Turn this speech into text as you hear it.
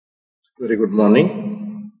Very good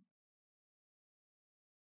morning,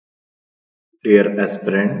 dear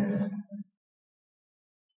aspirants.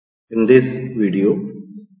 In this video,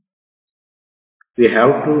 we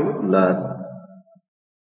have to learn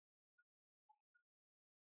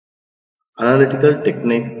analytical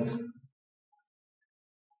techniques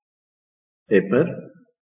paper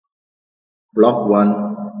block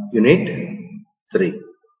 1 unit 3.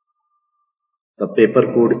 The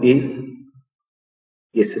paper code is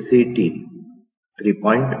SCT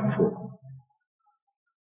 3.4.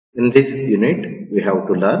 In this unit, we have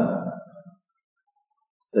to learn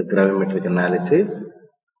the gravimetric analysis.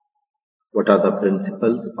 What are the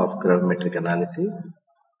principles of gravimetric analysis?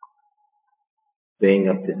 Weighing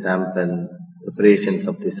of the sample, preparations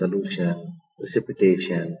of the solution,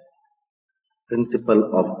 precipitation,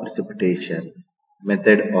 principle of precipitation,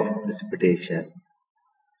 method of precipitation,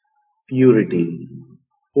 purity,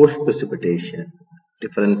 post-precipitation,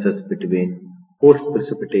 differences between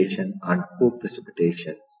post-precipitation and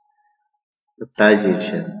co-precipitations,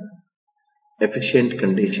 baptization, efficient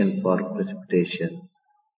condition for precipitation,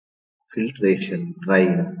 filtration,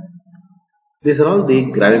 drying. These are all the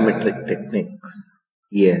gravimetric techniques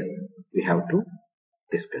here we have to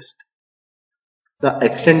discuss. The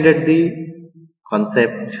extended the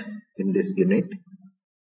concept in this unit,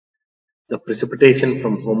 the precipitation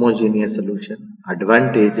from homogeneous solution,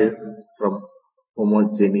 advantages from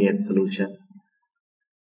homogeneous solution,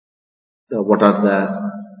 what are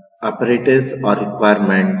the apparatus or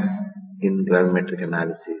requirements in gravimetric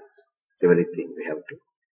analysis, everything we have to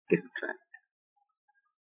describe.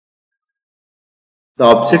 The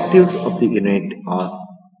objectives of the unit are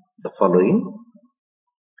the following.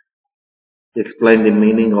 Explain the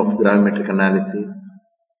meaning of gravimetric analysis,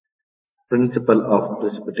 principle of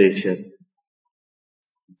precipitation,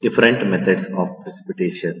 different methods of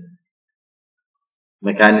precipitation,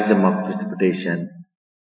 mechanism of precipitation,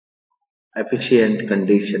 efficient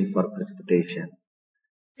condition for precipitation,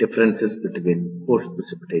 differences between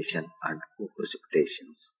post-precipitation and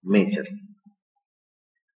co-precipitations, majorly.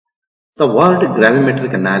 The word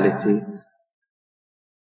gravimetric analysis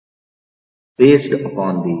based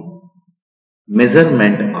upon the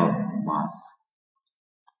measurement of mass.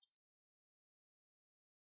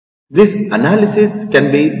 This analysis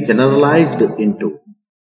can be generalized into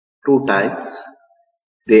two types.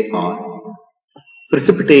 They are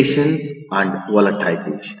precipitations and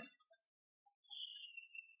volatilization.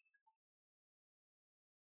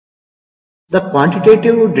 The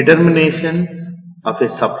quantitative determinations of a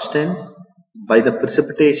substance by the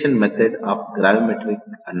precipitation method of gravimetric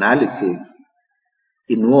analysis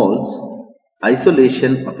involves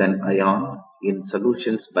isolation of an ion in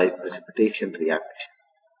solutions by precipitation reaction,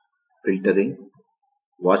 filtering,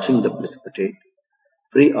 washing the precipitate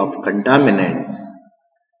free of contaminants,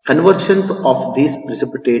 conversions of these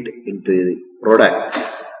precipitate into the products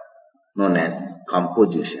known as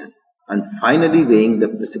composition, and finally weighing the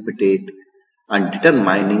precipitate and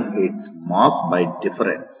determining its mass by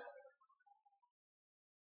difference.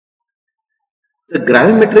 The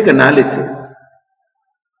gravimetric analysis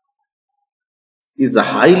is a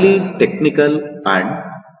highly technical and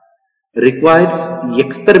requires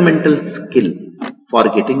experimental skill for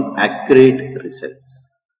getting accurate results.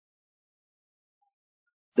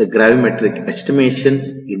 The gravimetric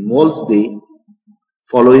estimations involves the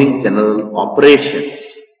following general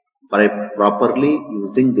operations by properly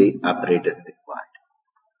using the apparatus required.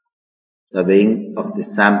 The weighing of the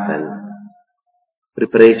sample,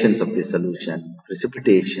 preparations of the solution,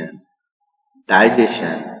 precipitation,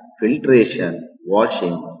 digestion, filtration,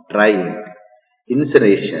 washing, drying,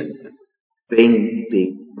 incineration, weighing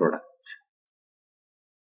the product.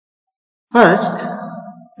 First,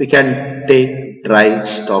 we can take dry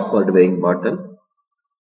stoppered weighing bottle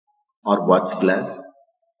or watch glass,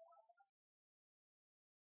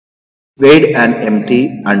 weighed and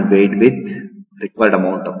empty and weighed with required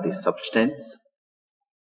amount of the substance.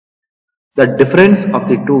 The difference of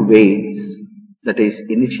the two weights, that is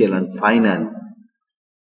initial and final,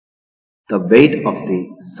 the weight of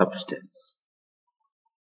the substance.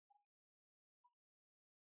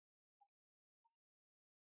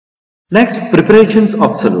 Next, preparations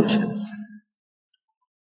of solutions.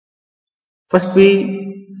 First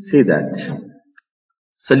we see that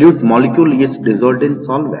solute molecule is dissolved in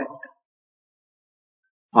solvent.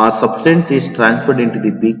 Our substance is transferred into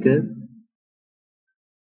the beaker.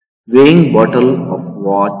 Weighing bottle of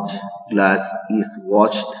watch glass is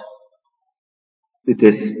washed with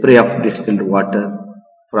a spray of distilled water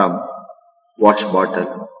from wash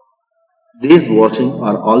bottle. These washings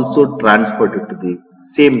are also transferred to the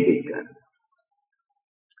same beaker.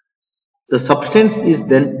 The substance is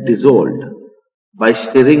then dissolved by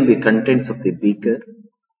stirring the contents of the beaker.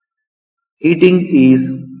 Heating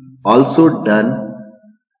is also done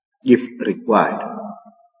if required.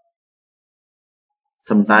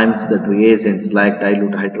 Sometimes the reagents like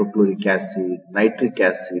dilute hydrochloric acid, nitric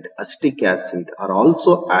acid, acetic acid are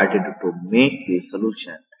also added to make the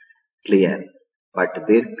solution clear, but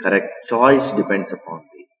their correct choice depends upon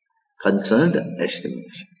the concerned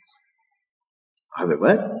estimations.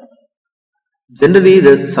 However, generally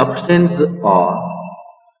the substances are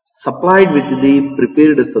supplied with the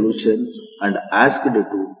prepared solutions and asked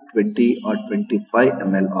to 20 or 25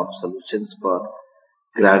 ml of solutions for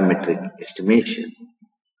gravimetric estimation.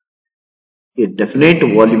 A definite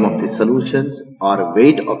volume of the solutions or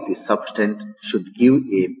weight of the substance should give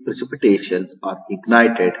a precipitation or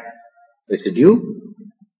ignited residue.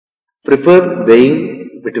 Prefer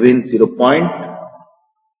weighing between 0.2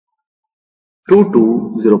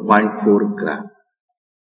 to 0.4 gram.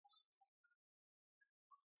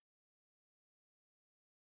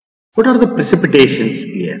 What are the precipitations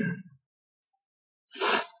here?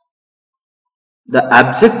 The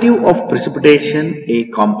objective of precipitation a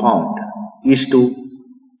compound is to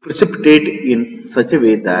precipitate in such a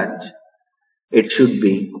way that it should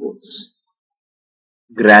be coarse.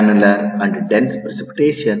 Granular and dense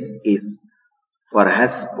precipitation is far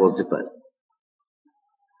as possible.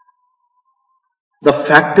 The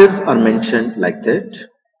factors are mentioned like that.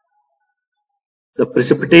 The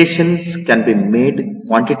precipitations can be made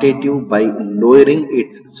quantitative by lowering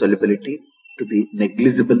its solubility to the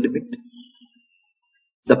negligible limit.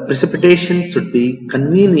 The precipitation should be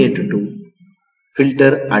convenient to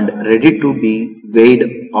filter and ready to be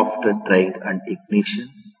weighed after drying and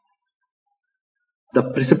ignitions. The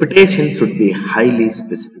precipitation should be highly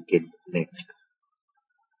specific in nature.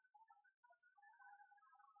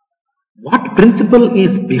 What principle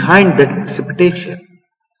is behind that precipitation?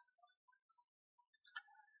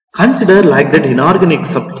 Consider like that inorganic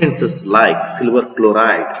substances like silver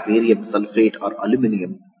chloride, barium sulfate or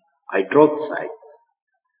aluminum hydroxides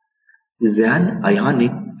is an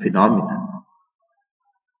ionic phenomenon.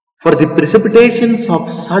 For the precipitations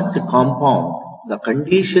of such compound, the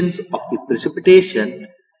conditions of the precipitation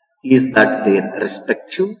is that their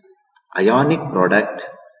respective ionic product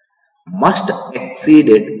must exceed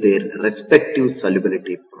their respective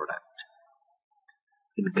solubility product.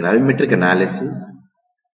 In gravimetric analysis,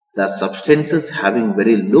 the substances having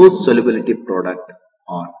very low solubility product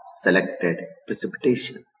are selected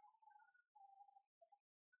precipitation.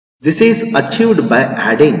 This is achieved by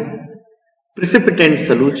adding precipitant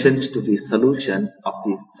solutions to the solution of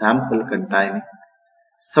the sample containing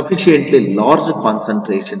sufficiently large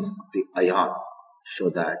concentrations of the ion so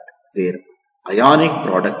that their ionic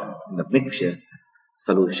product in the mixture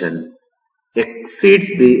solution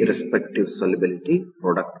exceeds the respective solubility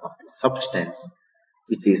product of the substance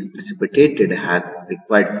which is precipitated as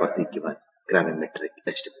required for the given gravimetric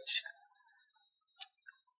estimation.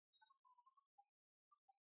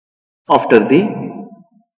 After the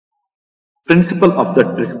principle of the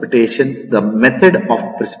precipitations, the method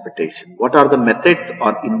of precipitation. What are the methods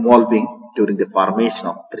are involving during the formation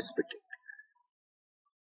of precipitate?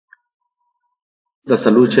 The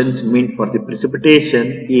solutions meant for the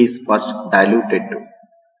precipitation is first diluted to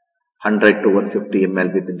 100 to 150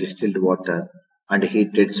 ml with distilled water and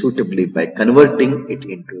heated suitably by converting it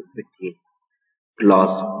into with a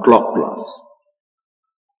clock glass.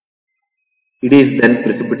 It is then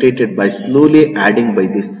precipitated by slowly adding by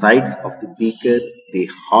the sides of the beaker the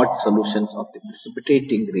hot solutions of the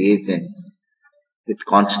precipitating reagents with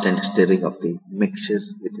constant stirring of the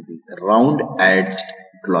mixtures with the round-edged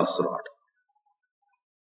glass rod.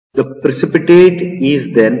 The precipitate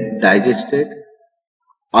is then digested,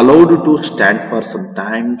 allowed to stand for some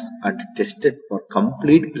time and tested for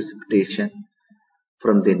complete precipitation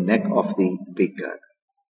from the neck of the beaker.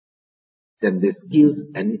 Then this gives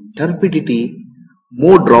an turbidity.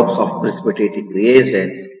 More drops of precipitating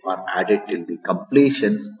reagents are added till the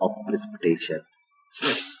completion of precipitation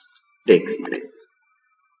takes place.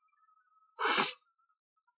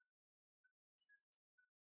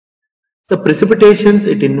 The precipitations,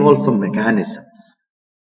 it involves some mechanisms.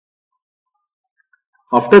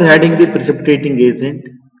 After adding the precipitating agent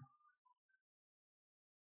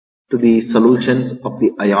to the solutions of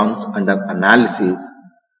the ions under analysis,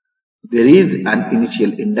 there is an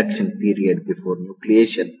initial induction period before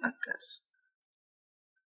nucleation occurs.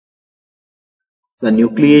 The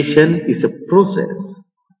nucleation is a process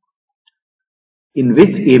in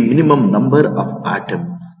which a minimum number of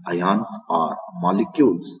atoms, ions or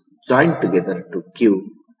molecules join together to give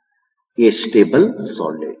a stable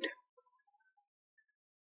solid.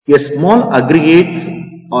 Here small aggregates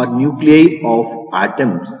or nuclei of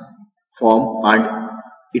atoms form, and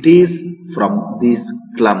it is from these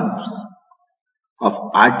clumps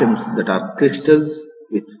of atoms that are crystals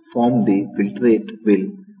which form the filtrate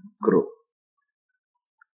will grow.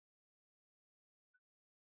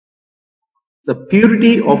 The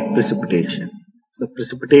purity of precipitation. The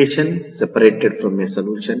precipitation separated from a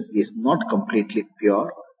solution is not completely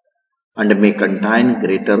pure and may contain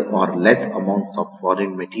greater or less amounts of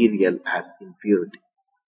foreign material as impurity.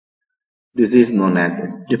 This is known as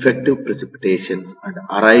defective precipitations and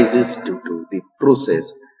arises due to the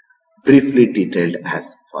process briefly detailed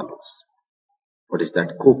as follows. What is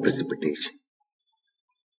that? Co-precipitation.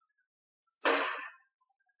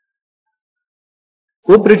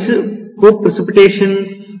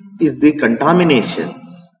 Co-precipitations is the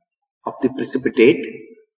contaminations of the precipitate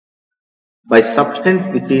by substance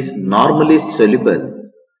which is normally soluble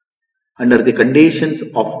under the conditions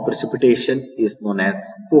of precipitation is known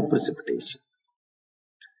as co-precipitation.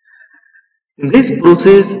 In this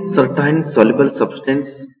process, certain soluble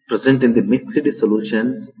substances present in the mixed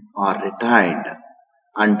solutions are retained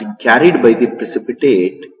and carried by the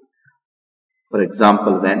precipitate. For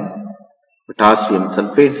example, when potassium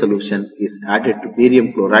sulfate solution is added to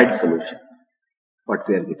barium chloride solution, what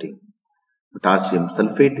we are getting? Potassium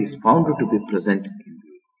sulfate is found to be present in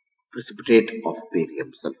the precipitate of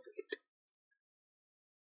barium sulfate.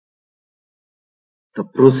 The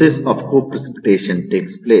process of co-precipitation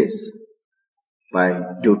takes place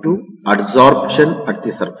due to adsorption at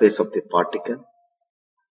the surface of the particle,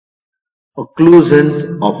 occlusions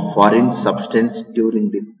of foreign substance during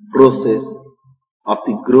the process of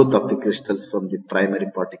the growth of the crystals from the primary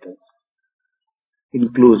particles,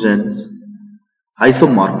 inclusions,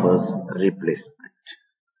 isomorphous replacement.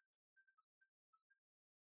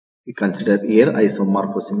 We consider here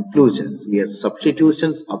isomorphous inclusions, here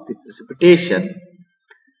substitutions of the precipitation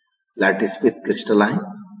lattice with crystalline.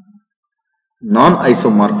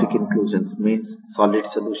 Non-isomorphic inclusions means solid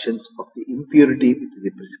solutions of the impurity with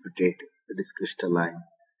the precipitate, that is crystalline.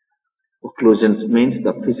 Occlusions means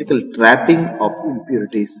the physical trapping of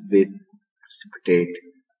impurities with precipitate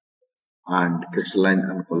and crystalline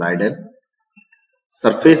and colloidal.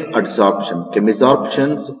 Surface adsorption,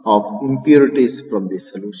 chemisorptions of impurities from the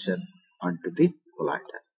solution onto the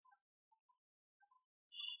colloidal.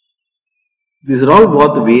 These are all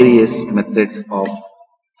both various methods of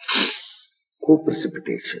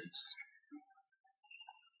co-precipitations.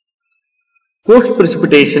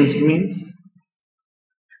 Post-precipitations means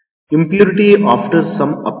impurity after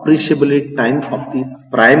some appreciable time of the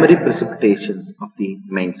primary precipitations of the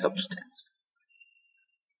main substance.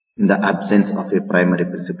 In the absence of a primary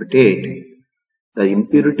precipitate, the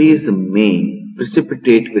impurities may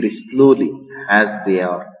precipitate very slowly as they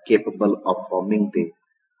are capable of forming the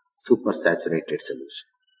supersaturated solution.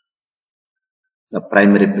 The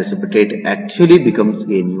primary precipitate actually becomes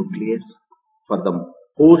a nucleus for the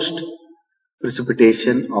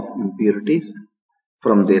post-precipitation of impurities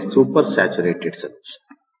from their supersaturated solution.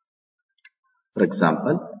 For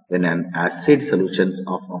example, when an acid solution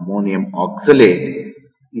of ammonium oxalate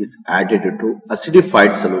is added to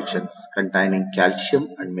acidified solutions containing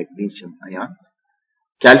calcium and magnesium ions,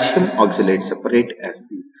 calcium oxalate separate as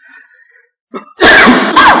the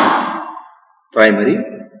primary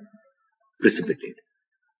precipitate.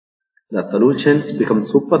 The solutions become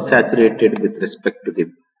supersaturated with respect to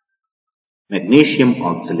the magnesium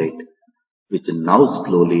oxalate, which now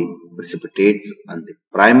slowly precipitates on the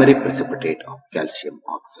primary precipitate of calcium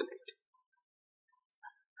oxalate.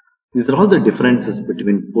 These are all the differences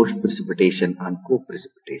between post-precipitation and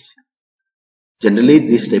co-precipitation. Generally,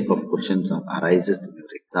 this type of questions arises in your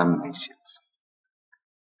examinations.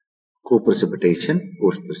 Co-precipitation,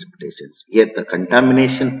 post-precipitations. Yet the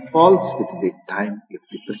contamination falls with the time if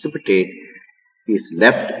the precipitate is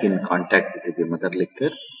left in contact with the mother liquor.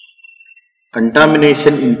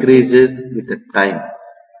 Contamination increases with the time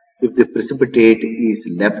if the precipitate is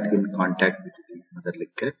left in contact with the mother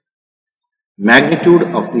liquor. Magnitude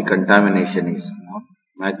of the contamination is small.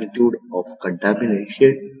 Magnitude of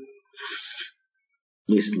contamination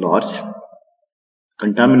is large.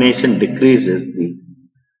 Contamination decreases the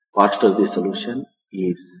faster the solution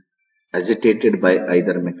is agitated by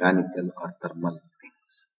either mechanical or thermal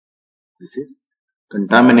means. This is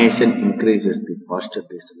contamination increases the faster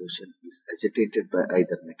the solution is agitated by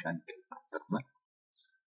either mechanical or thermal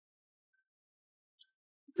means.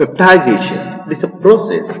 Peptidization is a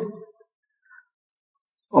process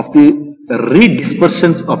of the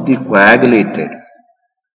redispersions of the coagulated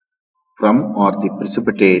from or the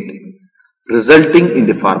precipitate resulting in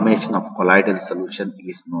the formation of colloidal solution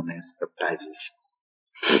is known as peptidization.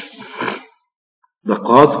 The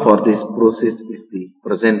cause for this process is the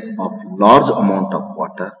presence of large amount of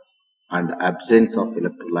water and absence of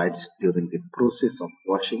electrolytes during the process of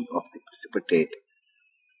washing of the precipitate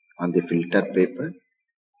on the filter paper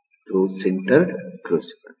through sintered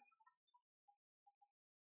crucible.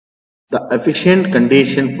 The efficient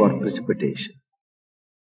condition for precipitation.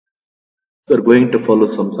 We are going to follow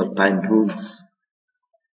some certain rules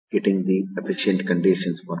getting the efficient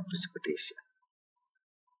conditions for precipitation.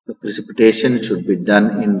 The precipitation should be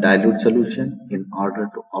done in dilute solution in order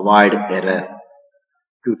to avoid error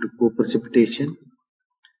due to co-precipitation.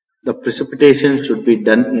 The precipitation should be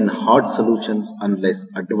done in hard solutions unless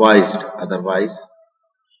advised otherwise.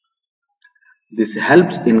 This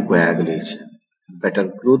helps in coagulation, better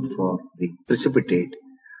growth for the precipitate,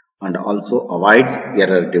 and also avoids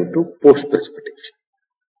error due to post-precipitation.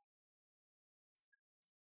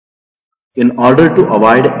 In order to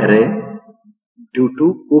avoid error due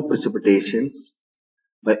to co-precipitations,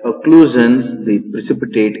 by occlusions the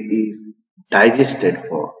precipitate is digested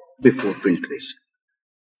before filtration.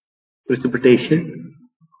 Precipitation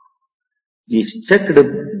is checked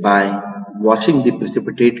by washing the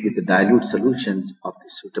precipitate with dilute solutions of the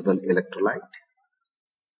suitable electrolyte.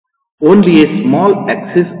 Only a small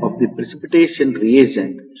excess of the precipitation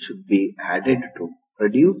reagent should be added to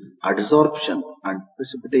reduce adsorption and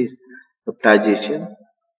precipitate peptidation.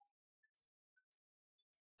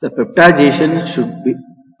 The peptidation should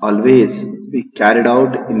always be carried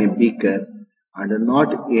out in a beaker and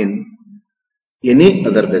not in any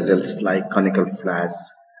other vessels like conical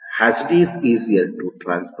flasks, as it is easier to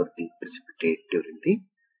transfer the precipitate during the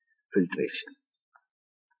filtration.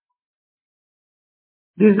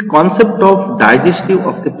 This concept of digestive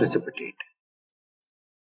of the precipitate.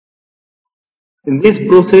 In this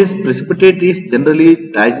process, precipitate is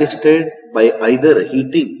generally digested by either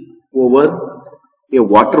heating over a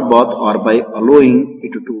water bath or by allowing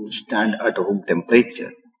it to stand at room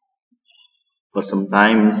temperature for some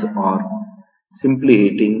times or simply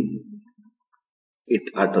heating it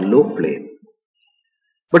at a low flame.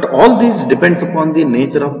 But all this depends upon the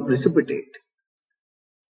nature of precipitate.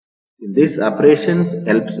 In these operations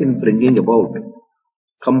helps in bringing about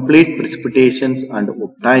complete precipitations and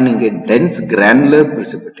obtaining a dense granular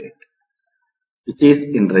precipitate, which is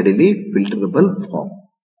in readily filterable form.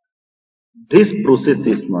 This process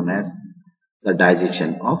is known as the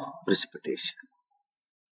digestion of precipitation.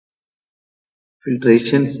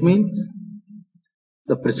 Filtrations means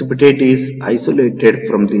the precipitate is isolated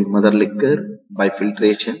from the mother liquor by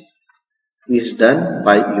filtration is done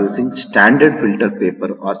by using standard filter paper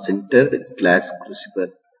or sintered glass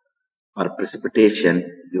crucible or precipitation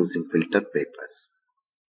using filter papers.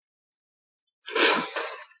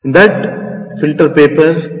 In that filter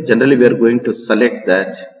paper, generally we are going to select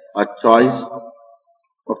that a choice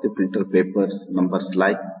of the filter papers numbers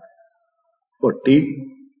like 40,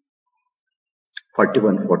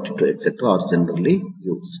 41, 42, etc. are generally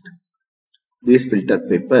used. These filter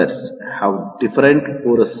papers have different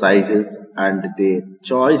porous sizes and their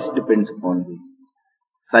choice depends upon the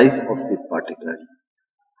size of the particle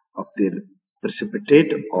of the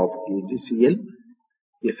precipitate of AgCl,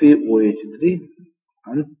 FeOH3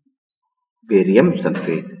 and barium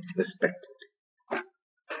sulfate respectively.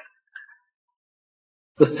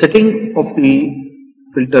 The setting of the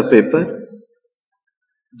filter paper.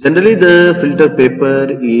 Generally, the filter paper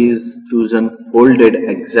is chosen folded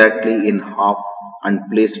exactly in half and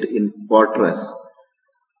placed in quarters.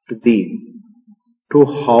 The two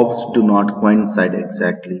halves do not coincide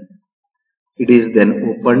exactly. It is then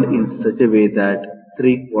opened in such a way that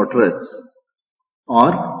 3/4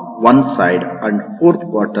 are one side and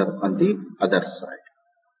 4/4 on the other side.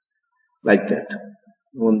 Like that.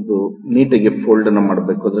 ಒಂದು ನೀಟಾಗಿ fold ಅನ್ನು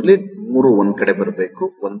ಮಾಡಬೇಕು. ಅದರಲ್ಲಿ ಮೂರು ಒಂದ್ ಕಡೆ ಬರಬೇಕು,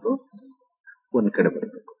 ಒಂದು ಒಂದ್ ಕಡೆ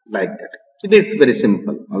ಬರಬೇಕು. Like that. It is very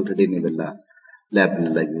simple. Already ನೀವೆಲ್ಲ ಲ್ಯಾಬ್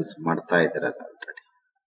ಎಲ್ಲ ಯೂಸ್ ಮಾಡ್ತಾ ಇದ್ದೀರ ಅದು already.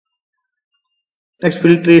 Next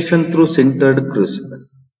filtration through ಸಿಂಟರ್ಡ್ ಕ್ರೂಸಿಬಲ್.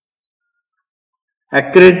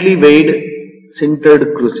 Accurately weighed sintered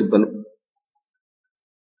crucible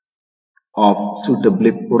of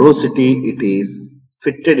suitable porosity, it is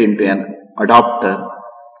fitted into an adapter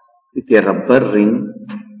with a rubber ring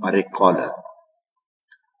or a collar.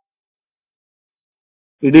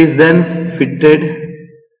 It is then fitted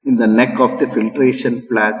in the neck of the filtration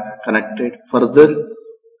flask, connected further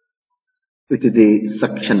with the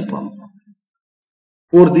suction pump.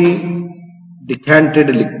 Pour the decanted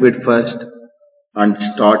liquid first and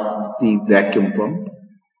start the vacuum pump.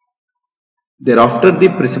 Thereafter, the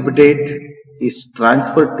precipitate is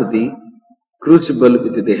transferred to the crucible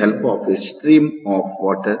with the help of a stream of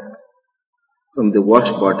water from the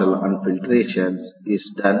wash bottle and filtrations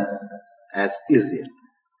is done as easier.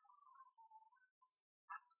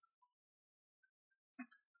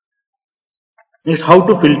 Next, how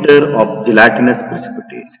to filter of gelatinous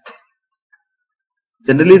precipitation.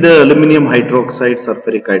 Generally, the aluminum hydroxides or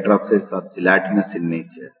ferric hydroxides are gelatinous in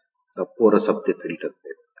nature, the porous of the filter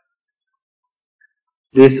paper.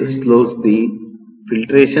 This slows the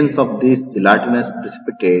filtrations of these gelatinous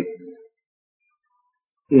precipitates.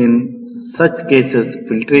 In such cases,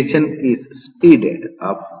 filtration is speeded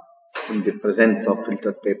up in the presence of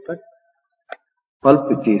filter paper pulp,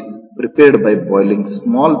 which is prepared by boiling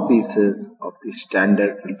small pieces of the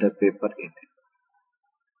standard filter paper in it.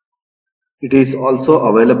 It is also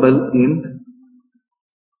available in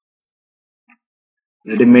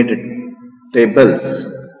ready-made tables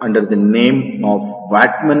under the name of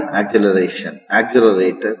Wattman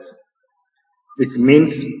accelerators, which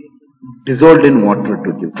means dissolved in water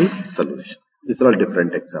to give the solution. These are all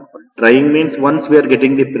different examples. Drying means once we are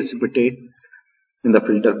getting the precipitate in the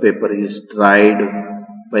filter paper is dried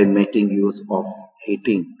by making use of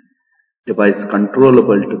heating device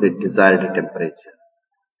controllable to the desired temperature.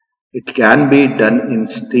 It can be done in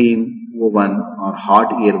steam oven or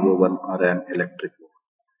hot air oven or an electric oven.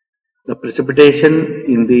 The precipitation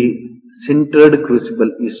in the sintered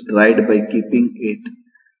crucible is dried by keeping it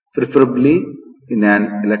preferably in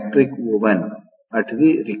an electric oven at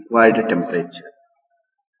the required temperature.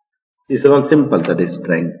 These are all simple, that is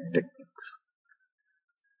drying techniques.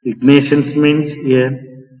 Ignition means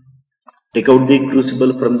here, take out the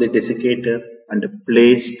crucible from the desiccator and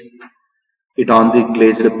place it on the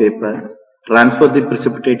glazed paper. Transfer the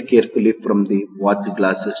precipitate carefully from the watch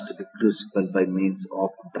glasses to the crucible by means of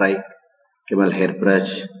dry camel hair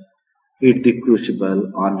brush. Heat the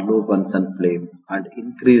crucible on low Bunsen flame and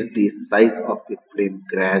increase the size of the flame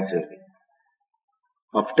gradually.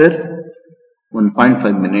 After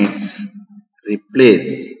 1.5 minutes,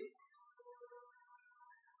 replace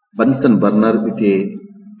Bunsen burner with a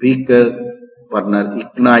weaker burner,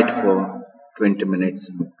 ignite for 20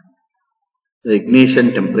 minutes more. The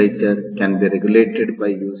ignition temperature can be regulated by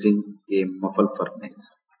using a muffle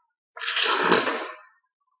furnace.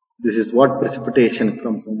 This is what precipitation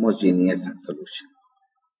from homogeneous solution.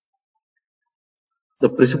 The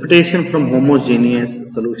precipitation from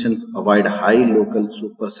homogeneous solutions avoid high local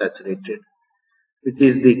supersaturated, which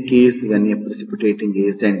is the case when a precipitating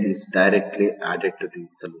agent is directly added to the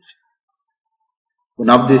solution.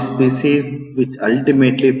 One of the species which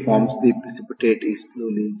ultimately forms the precipitate is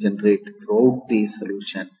slowly generated throughout the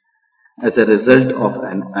solution as a result of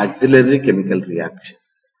an auxiliary chemical reaction.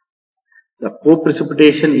 The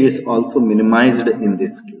co-precipitation is also minimized in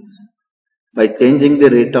this case by changing the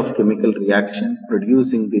rate of chemical reaction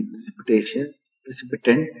producing the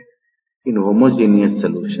precipitant in homogeneous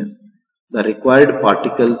solution. The required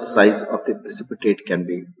particle size of the precipitate can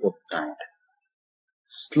be obtained.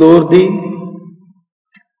 Slower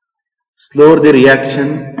the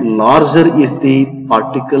reaction, larger is the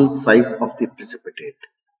particle size of the precipitate.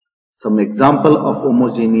 Some example of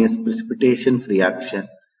homogeneous precipitations reaction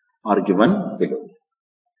are given below.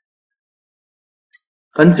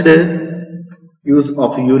 Consider use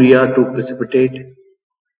of urea to precipitate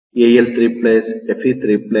Al3+,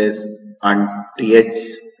 Fe3+, and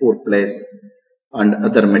TH4+, and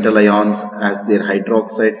other metal ions as their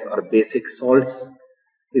hydroxides or basic salts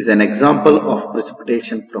is an example of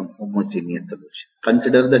precipitation from homogeneous solution.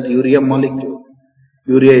 Consider that urea molecule.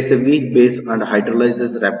 Urea is a weak base and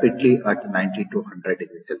hydrolyzes rapidly at 90 to 100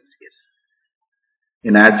 degrees Celsius.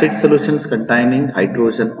 In acid solutions containing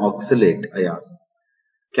hydrogen oxalate ion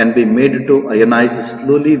can be made to ionize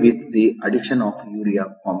slowly with the addition of urea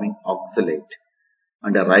forming oxalate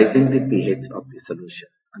and rising the pH of the solution.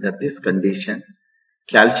 Under this condition,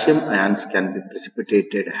 calcium ions can be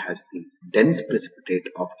precipitated as the dense precipitate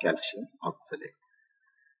of calcium oxalate.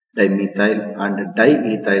 Dimethyl and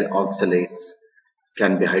diethyl oxalates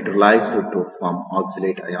can be hydrolyzed to form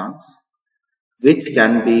oxalate ions, which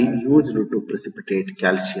can be used to precipitate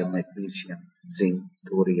calcium, magnesium, zinc,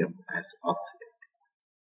 thorium as oxalate.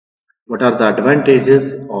 What are the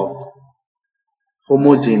advantages of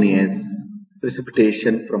homogeneous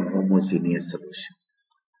precipitation from homogeneous solution?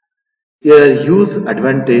 Here, use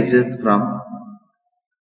advantages from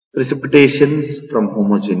precipitations from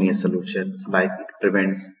homogeneous solutions, like it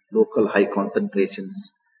prevents local high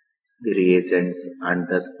concentrations the reagents and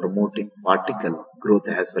thus promoting particle growth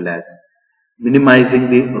as well as minimizing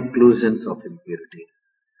the occlusions of impurities.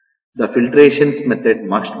 The filtrations method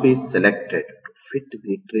must be selected to fit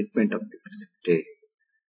the treatment of the precipitate,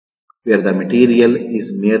 where the material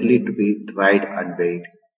is merely to be dried and weighed.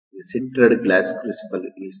 The sintered glass crucible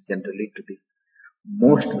is generally to the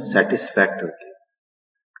most satisfactorily.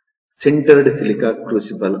 Sintered silica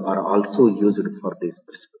crucible are also used for this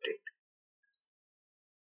precipitate.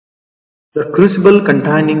 The crucible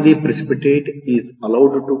containing the precipitate is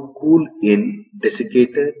allowed to cool in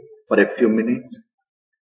desiccator for a few minutes.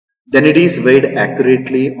 Then it is weighed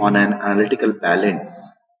accurately on an analytical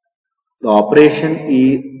balance. The operation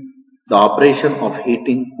of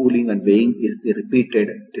heating, cooling and weighing is repeated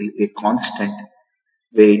till a constant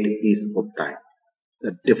weight is obtained.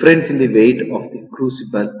 The difference in the weight of the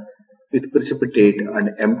crucible with precipitate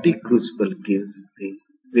and empty crucible gives the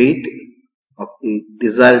weight of the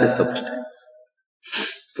desired substance.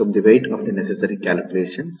 From the weight of the necessary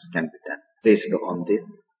calculations can be done based on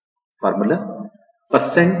this formula.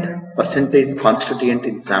 Percentage constituent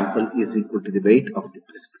in sample is equal to the weight of the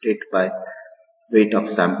precipitate by weight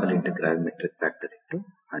of sample into gravimetric factor into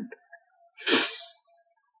 100.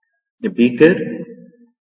 In a beaker,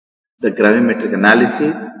 the gravimetric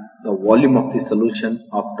analysis, the volume of the solution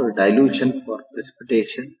after dilution for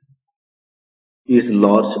precipitation is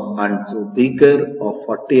large, and so beaker of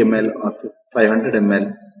 40 ml or 500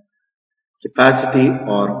 ml capacity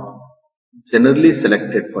are generally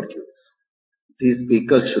selected for use. These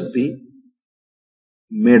beakers should be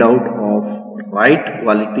made out of right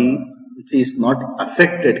quality which is not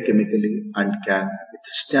affected chemically and can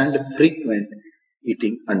withstand frequent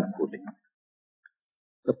heating and cooling.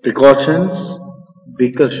 The precautions: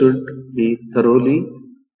 beaker should be thoroughly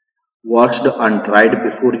washed and dried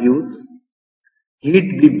before use.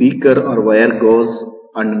 Heat the beaker or wire gauze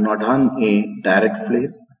and not on a direct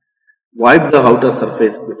flame. Wipe the outer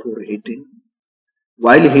surface before heating.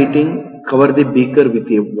 While heating, cover the beaker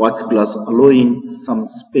with a watch glass, allowing some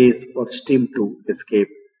space for steam to escape.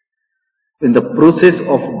 In the process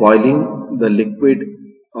of boiling, the liquid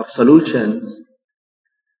or solutions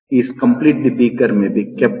is complete, the beaker may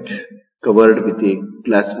be kept covered with a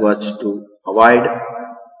glass watch to avoid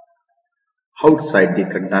outside the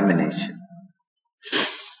contamination.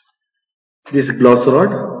 This glass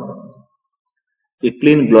rod, a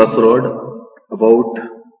clean glass rod about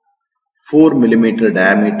 4 mm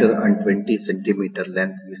diameter and 20 cm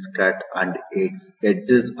length is cut and its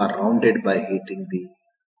edges are rounded by heating the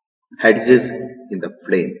edges in the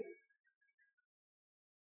flame.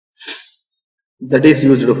 That is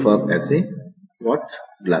used for as a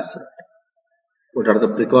glass rod. What are the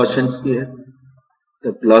precautions here?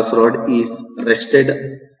 The glass rod is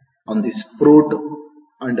rested on the sprout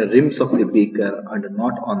and rims of the beaker and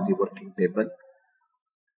not on the working table.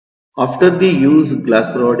 After the use,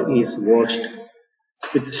 glass rod is washed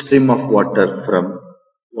with stream of water from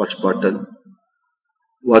wash bottle.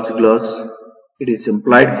 Watch glass, it is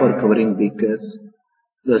employed for covering beakers.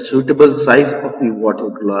 The suitable size of the water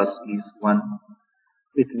glass is one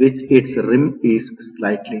with which its rim is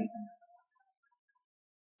slightly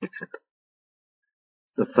etc.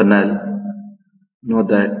 The funnel, know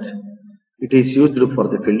that it is used for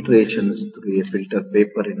the filtrations through a filter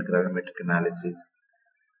paper in gravimetric analysis.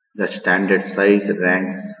 The standard size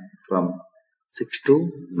ranks from 6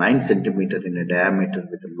 to 9 cm in a diameter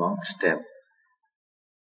with a long stem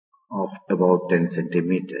of about 10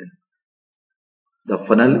 cm. The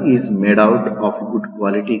funnel is made out of good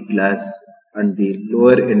quality glass and the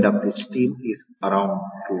lower end of the steam is around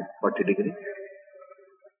to 40 degrees.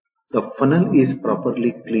 The funnel is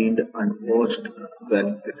properly cleaned and washed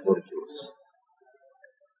well before use.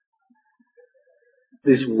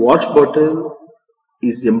 This wash bottle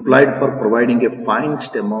is employed for providing a fine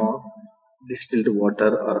stem of distilled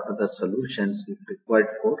water or other solutions if required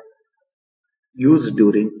for use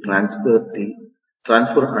during transfer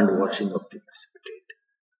and washing of the precipitate.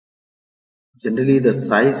 Generally, the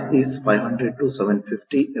size is 500 to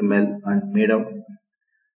 750 ml and made of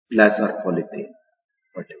glass or polythene.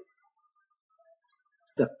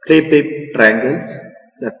 The clay pipe triangles.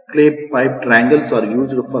 The clay pipe triangles are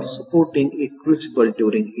used for supporting a crucible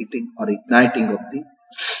during heating or igniting of the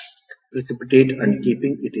precipitate and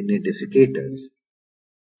keeping it in a desiccators.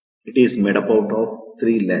 It is made up out of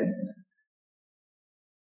 3 lengths.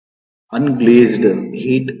 Unglazed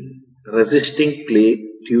heat resisting clay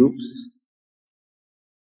tubes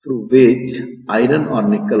through which iron or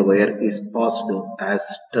nickel wire is passed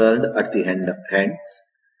as turned at the ends,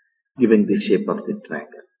 giving the shape of the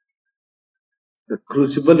triangle. The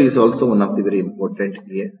crucible is also one of the very important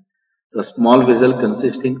here. The small vessel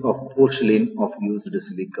consisting of porcelain of used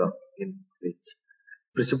silica in which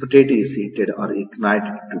precipitate is heated or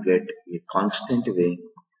ignited to get a constant weighing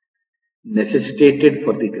necessitated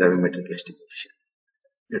for the gravimetric estimation.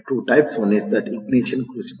 There are two types. One is that ignition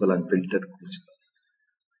crucible and filtered crucible.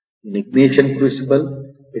 In ignition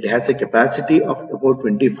crucible, it has a capacity of about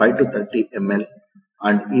 25 to 30 ml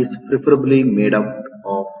and is preferably made out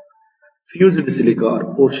of fused silica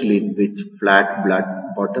or porcelain with flat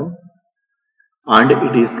bottom, and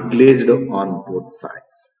it is glazed on both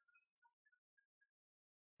sides.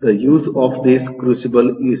 The use of this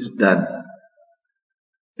crucible is done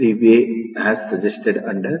the way as suggested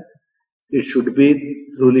under. It should be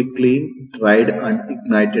thoroughly cleaned, dried and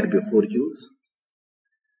ignited before use.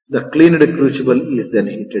 The cleaned crucible is then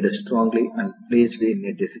heated strongly and placed in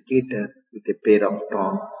a desiccator with a pair of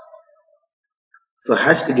tongs so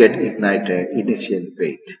as to get ignited initial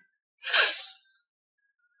weight.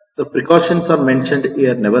 The precautions are mentioned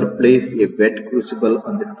here. Never place a wet crucible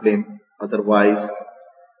on the flame, otherwise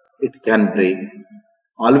it can break.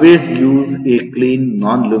 Always use a clean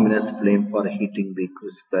non-luminous flame for heating the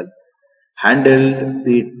crucible. Handle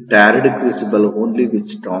the tarred crucible only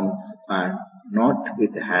with tongs and not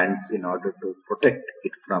with hands in order to protect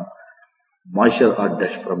it from moisture or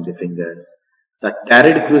dust from the fingers. The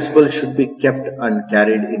tarred crucible should be kept and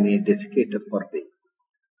carried in a desiccator for weighing.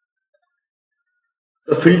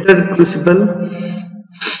 The filtered crucible,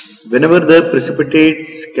 whenever the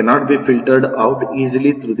precipitates cannot be filtered out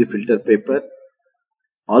easily through the filter paper,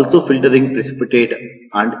 also filtering precipitate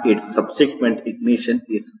and its subsequent ignition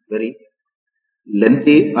is very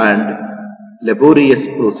lengthy and laborious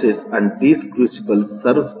process, and these crucibles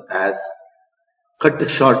serves as cut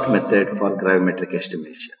short method for gravimetric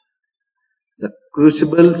estimation. The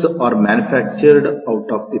crucibles are manufactured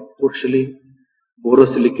out of the porcelain,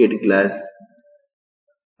 borosilicate glass,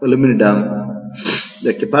 aluminum,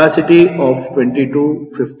 the capacity of 20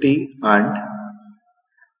 to 50 and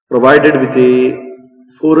provided with a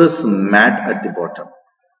porous mat at the bottom.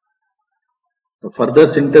 The further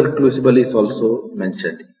sintered crucible is also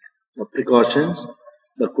mentioned. The precautions: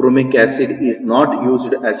 the chromic acid is not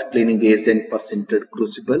used as cleaning agent for sintered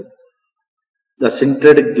crucible. The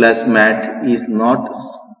sintered glass mat is not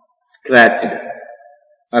scratched,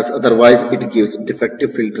 as otherwise it gives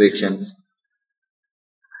defective filtrations.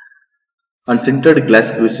 Unsintered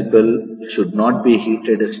glass crucible should not be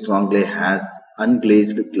heated strongly as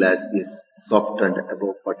unglazed glass is softened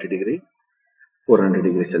above 40 degree, 400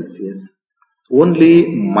 degrees Celsius. Only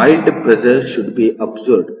mild pressure should be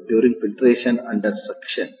observed during filtration under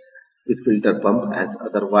suction with filter pump, as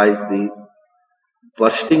otherwise the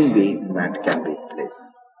bursting the mat can be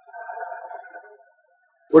placed.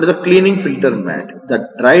 What is the cleaning filter mat? The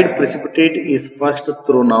dried precipitate is first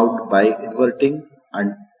thrown out by inverting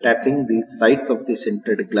and tapping the sides of the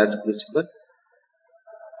sintered glass crucible.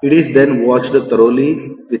 It is then washed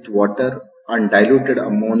thoroughly with water and diluted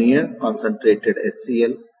ammonia concentrated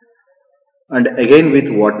HCl, and again with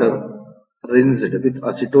water rinsed with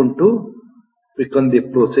acetone to quicken the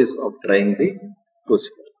process of drying the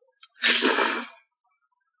crucible.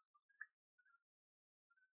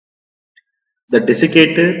 The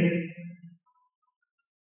desiccator.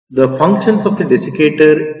 The functions of the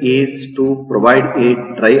desiccator is to provide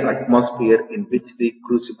a dry atmosphere in which the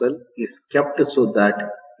crucible is kept so that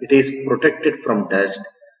it is protected from dust,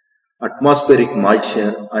 atmospheric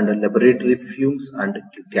moisture and laboratory fumes and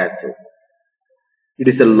gases. It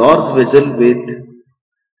is a large vessel with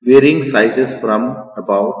varying sizes from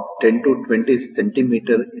about 10 to 20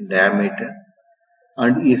 centimeter in diameter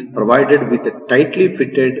and is provided with a tightly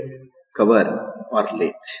fitted cover or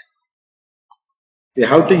lid. We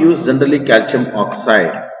have to use generally calcium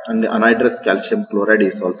oxide, and anhydrous calcium chloride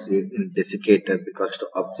is also in desiccator because to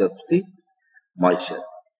absorb the moisture.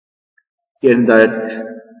 In that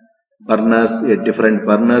burners, different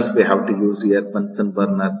burners we have to use here. Bunsen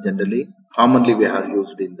burner generally, commonly we have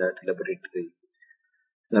used in that laboratory.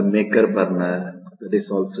 The maker burner, that is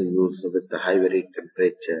also used with the high varying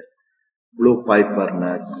temperature. Blow pipe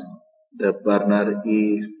burners, the burner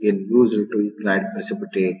is used to ignite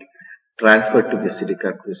precipitate transferred to the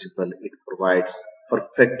silica crucible. It provides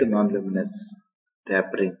perfect non-luminous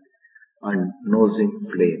tapering and nosing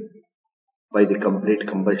flame by the complete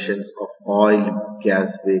combustion of oil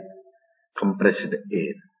gas with compressed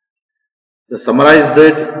air. The summarized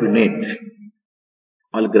unit,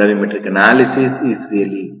 all gravimetric analysis is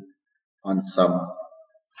really on some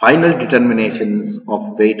final determinations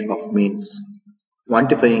of weight of means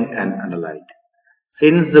quantifying an analyte.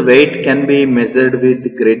 Since the weight can be measured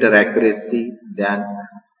with greater accuracy than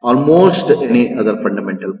almost any other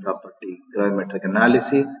fundamental property, gravimetric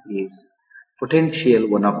analysis is potentially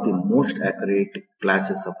one of the most accurate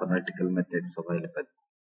classes of analytical methods available.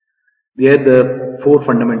 We have the four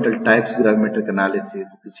fundamental types: gravimetric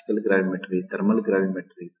analysis, physical gravimetry, thermal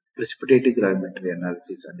gravimetry, precipitative gravimetry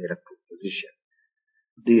analysis, and electroposition.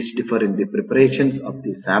 These differ in the preparations of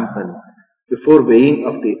the sample before weighing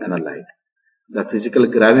of the analyte. The physical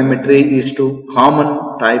gravimetry is a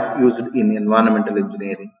common type used in environmental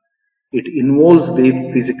engineering. It involves the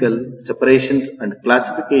physical separations and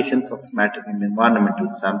classifications of matter in environmental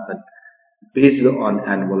sample based on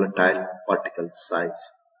an volatile particle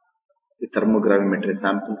size. The thermogravimetry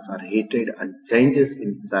samples are heated and changes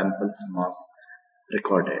in sample's mass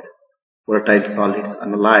recorded. Volatile solids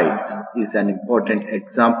analytes is an important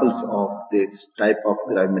example of this type of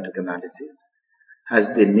gravimetric analysis.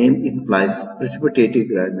 As the name implies, precipitative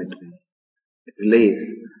gravimetry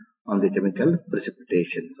relies on the chemical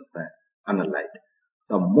precipitations of an analyte.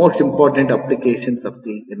 The most important applications of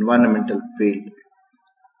the environmental field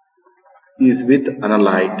is with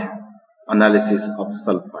analyte analysis of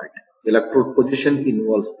sulfide. Electrode position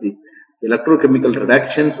involves the electrochemical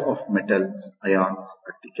reductions of metals ions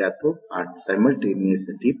at the cathode and simultaneous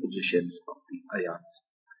depositions of the ions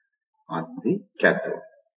on the cathode.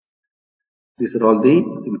 These are all the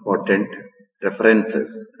important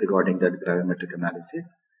references regarding that gravimetric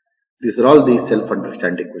analysis. These are all the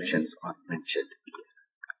self-understanding questions are mentioned.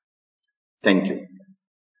 Thank you.